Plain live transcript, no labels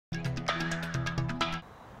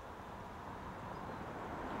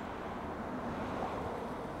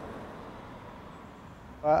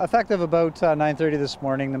Effective about 9:30 this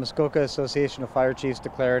morning, the Muskoka Association of Fire Chiefs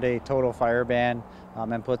declared a total fire ban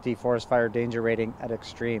and put the forest fire danger rating at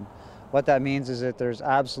extreme. What that means is that there's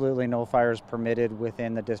absolutely no fires permitted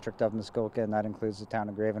within the district of Muskoka, and that includes the town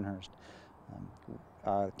of Gravenhurst.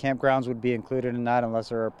 Campgrounds would be included in that unless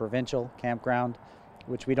they're a provincial campground,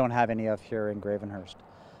 which we don't have any of here in Gravenhurst.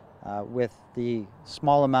 With the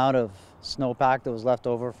small amount of snowpack that was left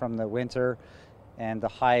over from the winter and the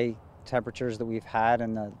high temperatures that we've had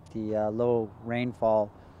and the low rainfall,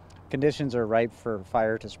 conditions are ripe for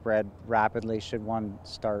fire to spread rapidly should one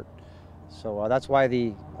start. So that's why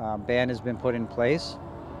the ban has been put in place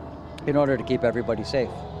in order to keep everybody safe.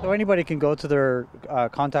 So anybody can go to their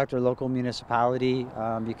contact their local municipality.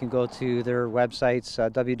 You can go to their websites.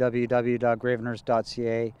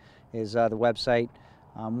 www.gravenhurst.ca is the website.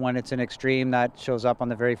 When it's an extreme, that shows up on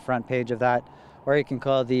the very front page of that. Or you can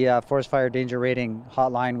call the Forest Fire Danger Rating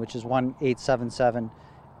hotline, which is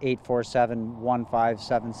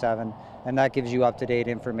 1-877-847-1577, and that gives you up-to-date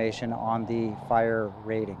information on the fire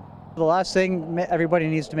rating. The last thing, everybody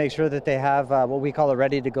needs to make sure that they have what we call a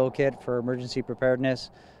ready-to-go kit for emergency preparedness.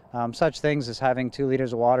 Such things as having 2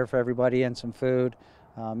 liters of water for everybody and some food.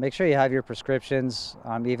 Make sure you have your prescriptions,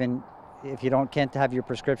 even if you can't have your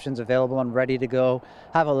prescriptions available and ready to go,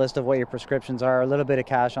 have a list of what your prescriptions are, a little bit of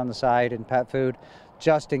cash on the side and pet food,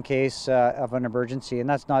 just in case of an emergency. And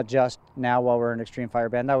that's not just now while we're in extreme fire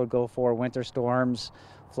ban. That would go for winter storms,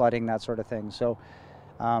 flooding, that sort of thing. So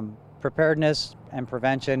preparedness and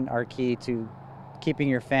prevention are key to keeping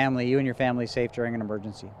you and your family safe during an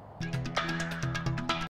emergency.